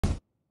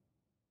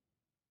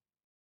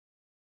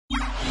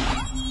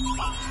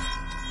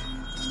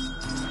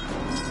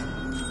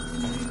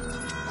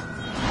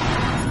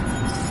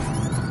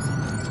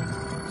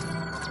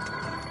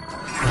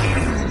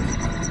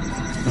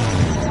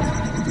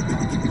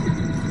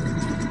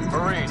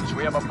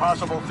have a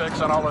possible fix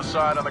on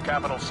Al-Assad in the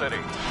capital city.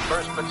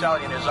 1st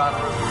Battalion is en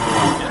route.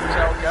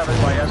 Intel gathered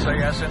by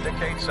SAS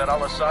indicates that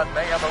Al-Assad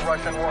may have a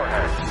Russian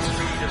warhead.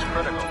 Speed is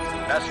critical.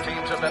 NEST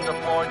teams have been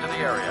deployed to the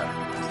area.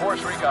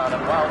 Force recon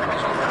and wild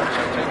missile units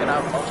have taken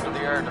out most of the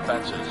air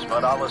defenses,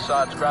 but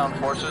Al-Assad's ground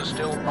forces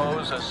still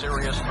pose a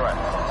serious threat.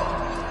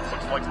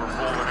 Looks like we're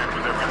rolling in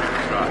with everything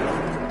we got.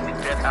 We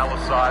get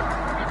Al-Assad,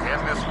 we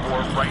end this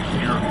war right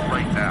here,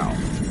 right now.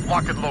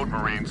 Lock and load,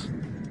 Marines.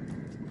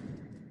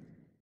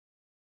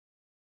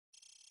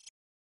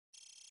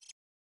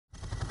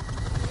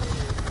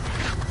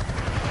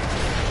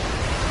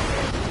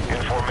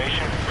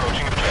 Information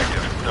approaching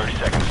objective. 30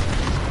 seconds.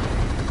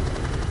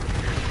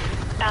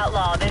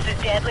 Outlaw, this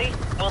is Deadly.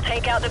 We'll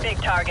take out the big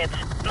targets.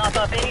 Mop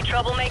up any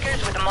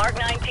troublemakers with the Mark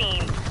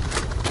 19.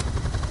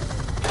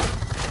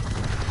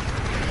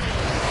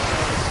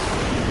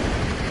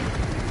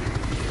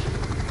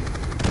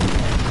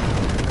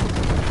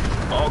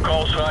 All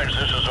call signs,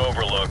 this is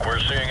Overlook. We're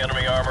seeing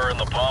enemy armor in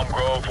the Palm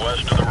Grove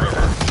west of the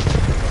river.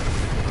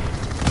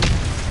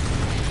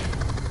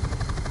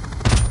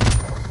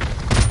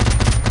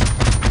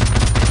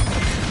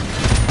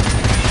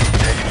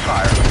 Taking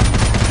fire.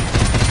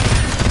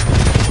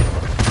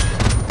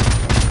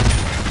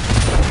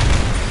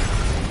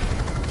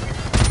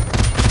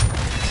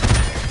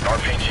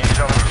 RPGs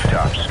on the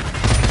rooftops.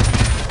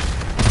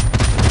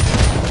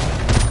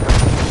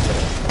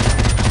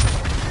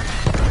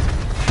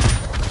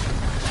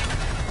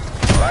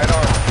 Right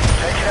on.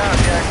 Take it out,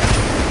 Jack.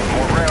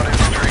 More ground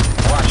infantry.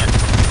 Watch it.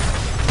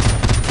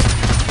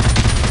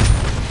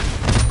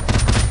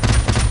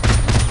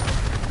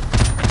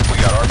 We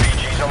got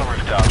RPGs on the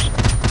rooftops.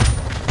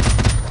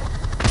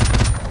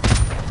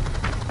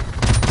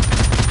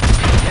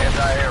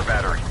 Anti-air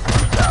battery.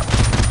 Rooftop.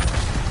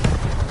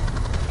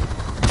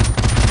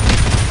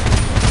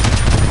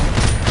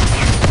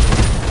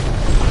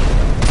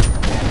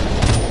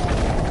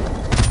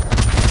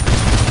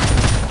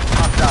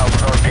 Hostiles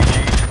with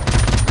RPGs.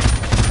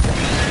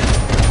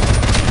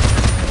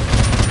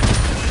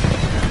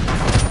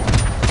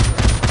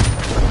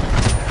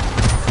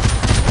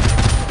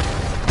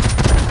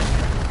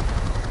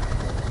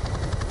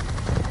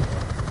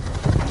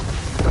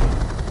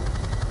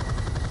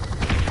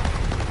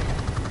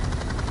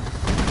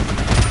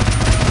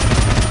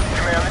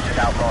 Command, this is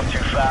Outlaw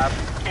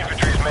 2-5.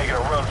 Infantry's making a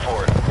run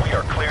for it. We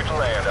are cleared to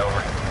land,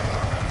 over.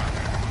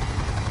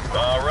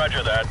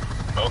 Roger that.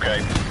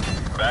 Okay.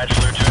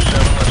 Bachelor 2-7,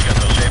 let's get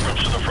those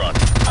Abrams to the front.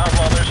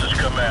 Outlaw, this is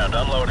Command.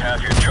 Unload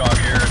half your chalk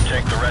here and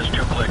take the rest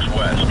 2 clicks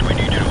west. We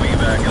need you to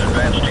evac an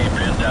advanced team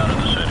pinned down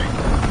in the city.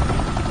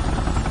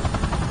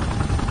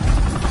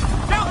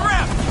 Down the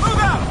ramp!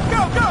 Move out!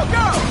 Go, go,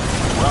 go!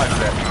 Roger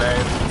that,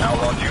 Command.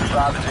 Outlaw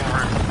 2-5 is en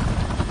route.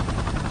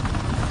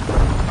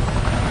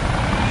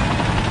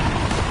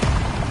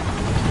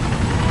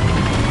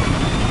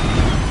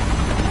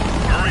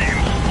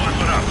 Marines,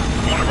 listen up.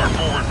 One of our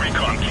forward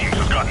recon teams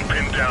has gotten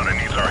pinned down and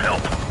needs our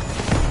help.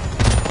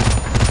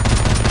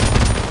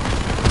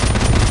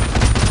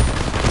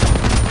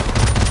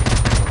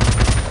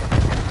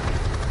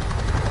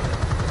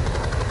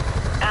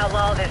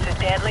 Outlaw, this is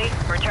Deadly.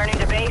 Returning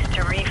to base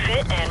to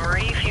refit and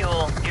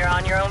refuel. You're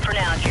on your own for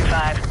now,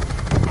 2-5.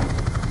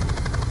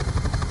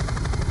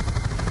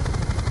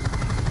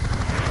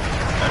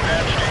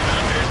 Advanced team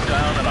is pinned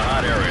down in a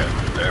hot area.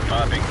 They're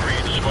popping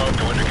green smoke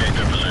to indicate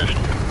their position.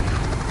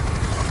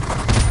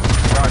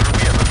 Roger,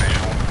 we have a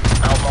visual.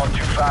 Outlaw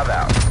 2-5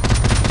 out.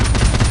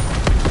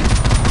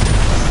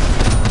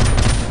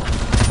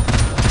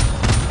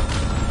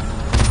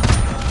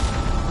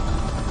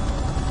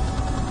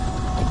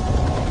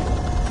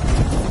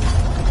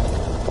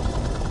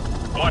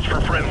 Watch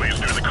for friendlies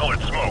near the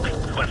colored smoke.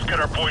 Let's get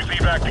our boys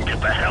evac and get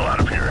the hell out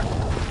of here.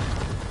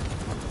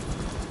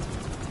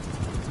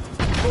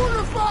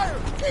 Mortar fire!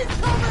 Keep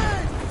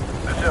coming!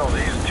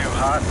 Facility is too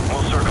hot.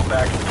 We'll circle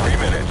back in 3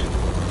 minutes.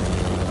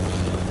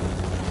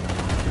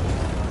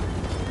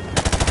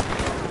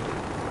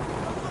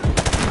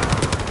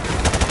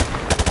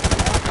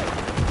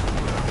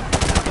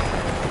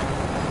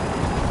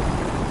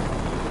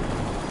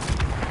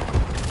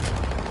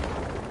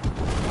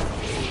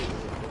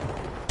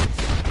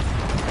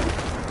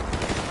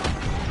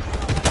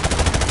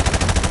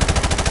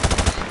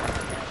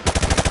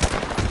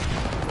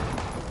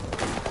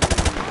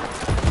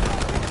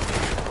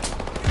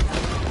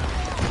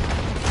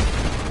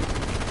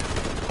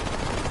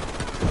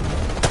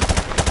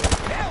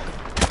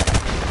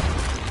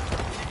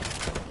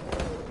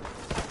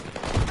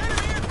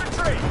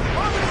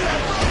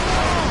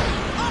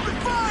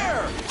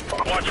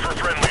 Watch for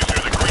friendlies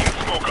near the green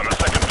smoke on the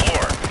 2nd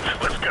floor.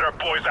 Let's get our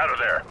boys out of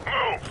there.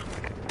 Move!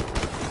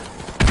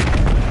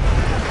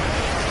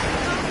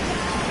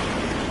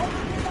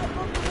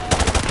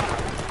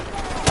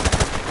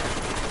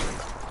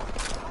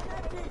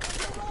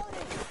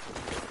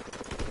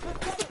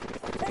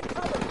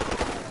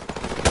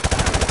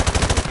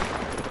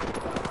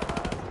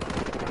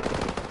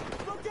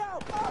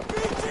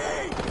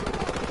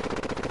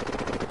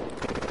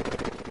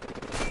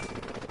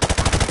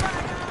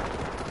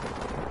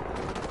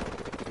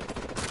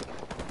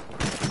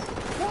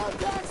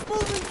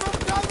 moving from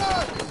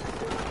cover!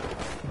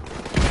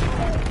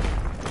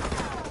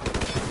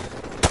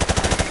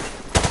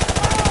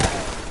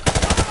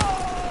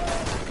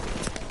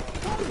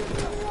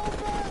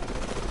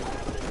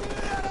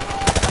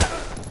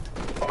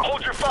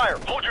 Hold your fire!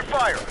 Hold your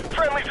fire!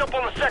 Friendly's up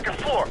on the second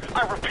floor!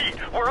 I repeat,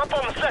 we're up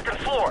on the second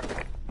floor!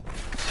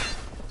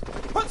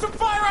 Put some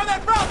fire on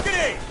that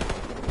balcony!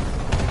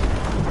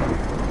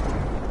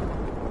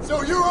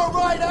 So you're all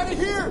right out of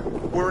here?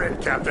 We're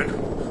in,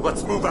 Captain.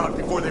 Let's move out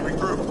before they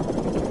regroup.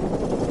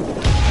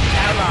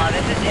 Outlaw,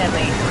 this is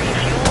Deadly.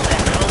 Refueled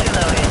and fully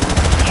loaded.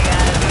 You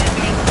guys with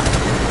me?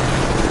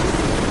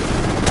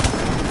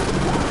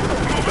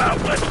 Move out.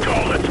 Let's go.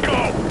 Let's go.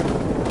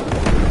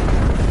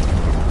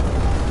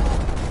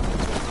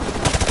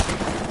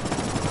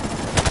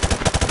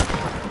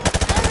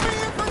 Enemy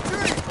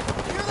infantry!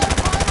 Hear that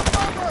fire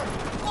bumper!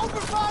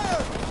 Open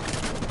fire!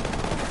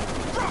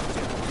 Dropped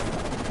it!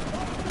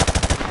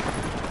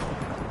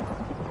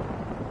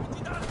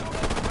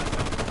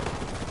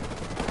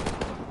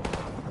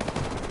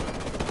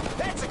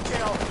 That's a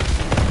kill!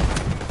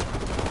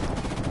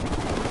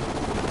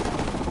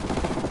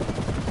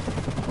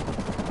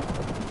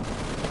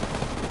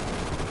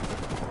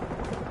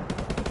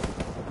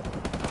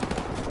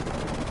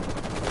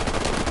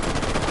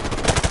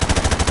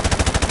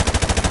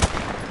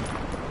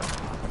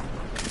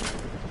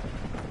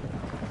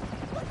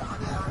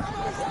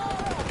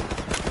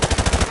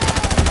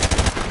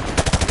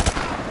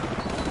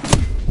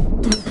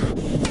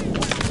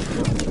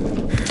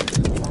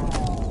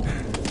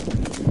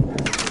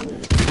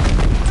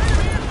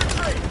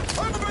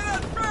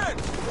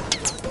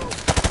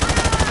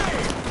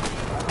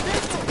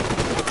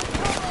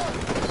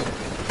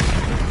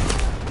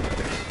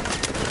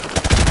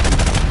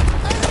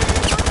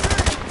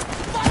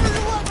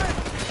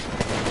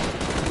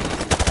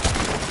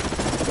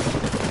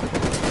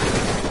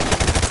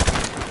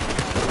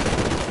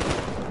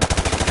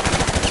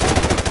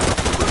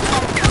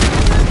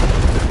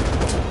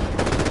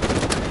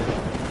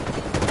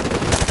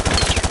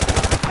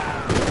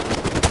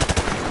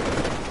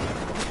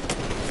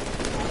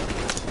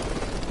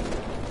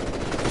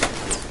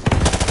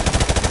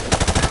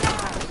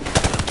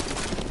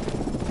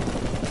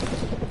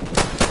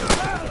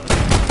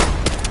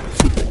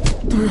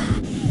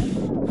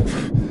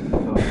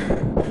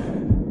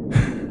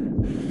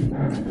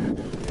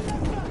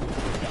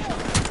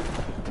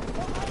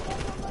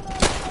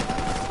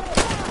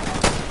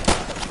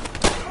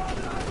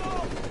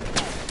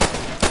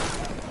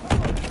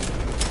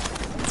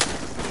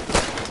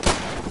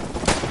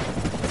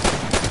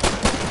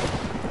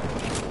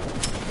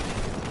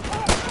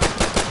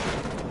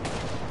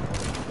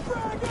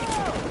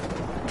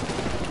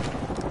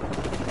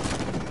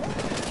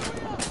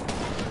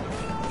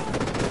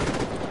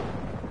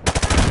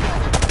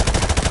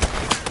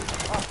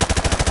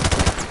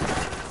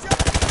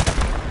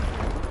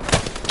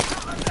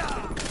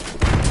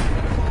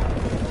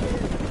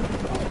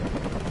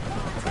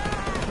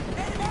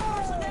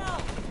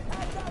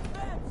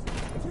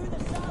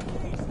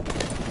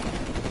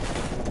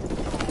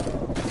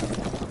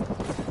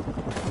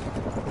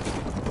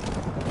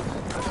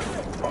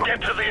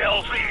 Get to the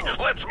LZ.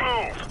 Let's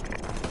move.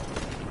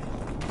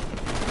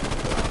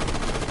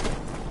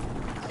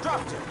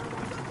 Dropped it!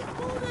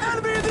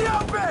 Enemy in the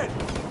open!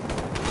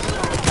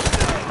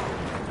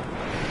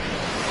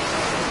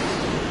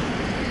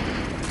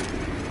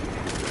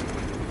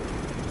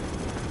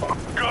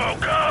 Go,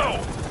 go!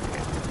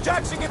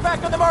 Jackson, get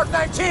back on the Mark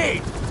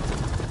 19!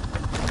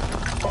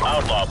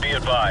 Outlaw, be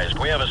advised.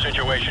 We have a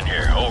situation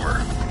here.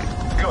 Over.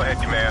 Go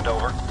ahead, Command,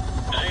 over.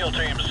 SEAL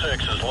Team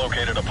 6 has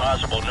located a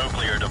possible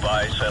nuclear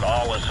device at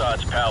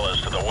Al-Assad's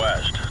palace to the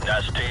west.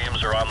 Nest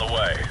teams are on the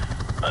way.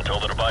 Until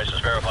the device is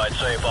verified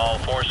safe, all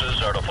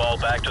forces are to fall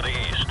back to the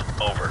east.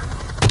 Over.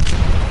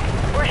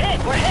 We're hit!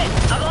 We're hit!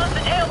 I've lost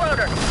the tail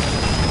rotor!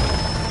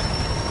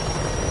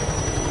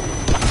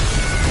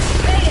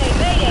 Mayday!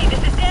 Mayday!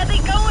 This is Deadly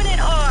going in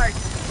hard!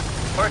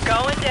 We're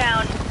going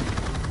down.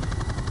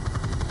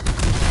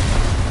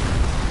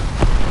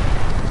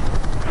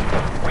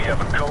 We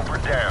have a Cobra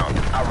down.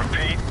 I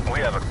repeat, we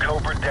have a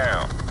Cobra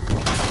down.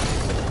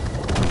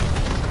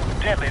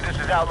 Deadly, this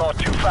is Outlaw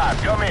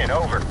 2-5. Come in,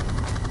 over.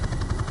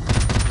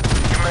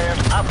 Command,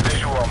 I have a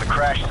visual on the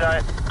crash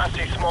site. I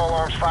see small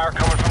arms fire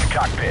coming from the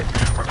cockpit.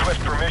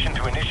 Request permission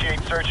to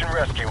initiate search and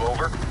rescue,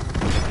 over.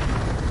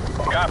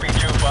 Copy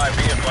 2-5,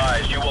 be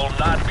advised. You will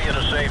not be at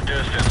a safe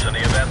distance in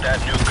the event that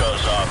nuke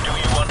goes off. Do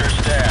you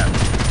understand?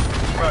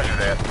 Roger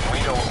that. We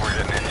know what we're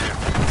getting into.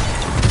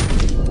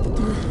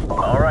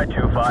 All right,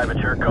 2-5,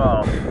 it's your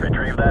call.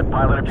 Retrieve that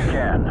pilot if you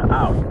can.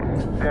 Out.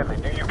 Deadly,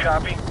 do you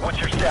copy? What's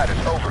your status?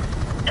 Over.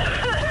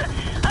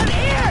 I'm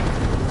here!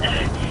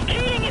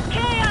 Heating is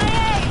KIA!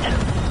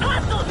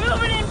 Hostiles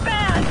moving in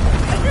fast!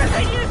 I sure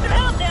could use some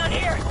help down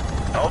here!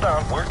 Hold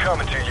on, we're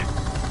coming to you.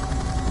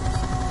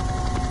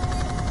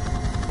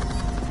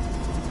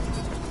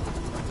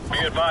 Be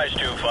advised,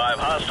 2-5,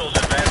 hostiles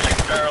advancing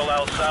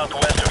parallel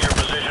southwest of your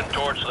position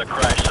towards the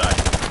crash site.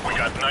 We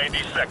got 90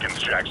 seconds,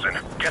 Jackson.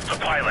 Get the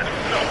pilot.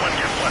 No one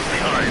gets left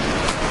behind.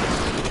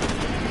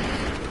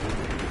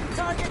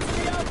 Target to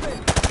the open!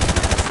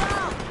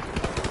 South!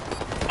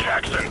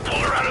 Jackson, pull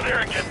her out of there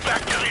and get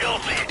back to the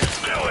LZ.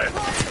 Do it!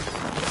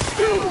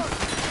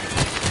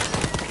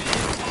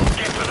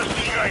 Get to the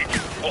C-Night.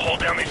 We'll hold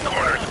down these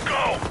corners.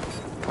 Go!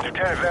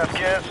 Lieutenant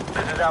Vasquez,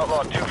 this is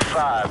Outlaw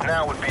 2-5.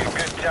 Now would be a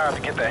good time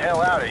to get the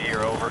hell out of here,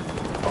 over.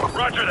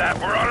 Roger that.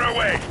 We're on our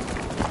way.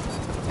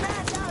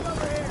 Man's out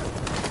over here!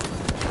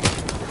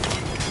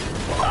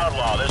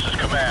 Outlaw, this is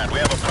Command. We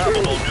have a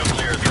probable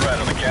nuclear threat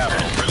in the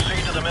capital.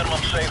 Proceed to the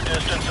minimum safe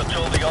distance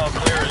until the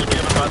all-clear is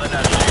given by the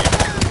NEST team.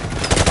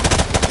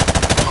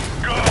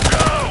 Go,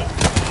 go!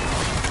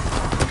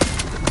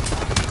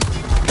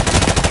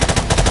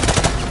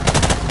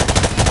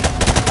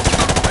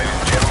 Ladies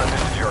and gentlemen,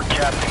 this is your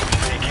captain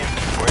speaking.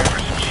 We're in for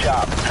some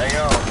chop. Hang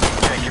on.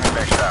 Take you the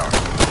next hour.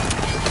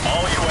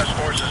 All U.S.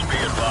 forces be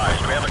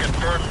advised. We have a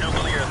confirmed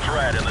nuclear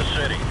threat in the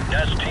city.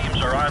 NEST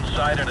teams are on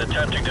site and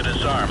attempting to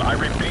disarm. I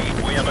repeat,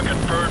 we have a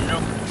confirmed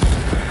nuclear...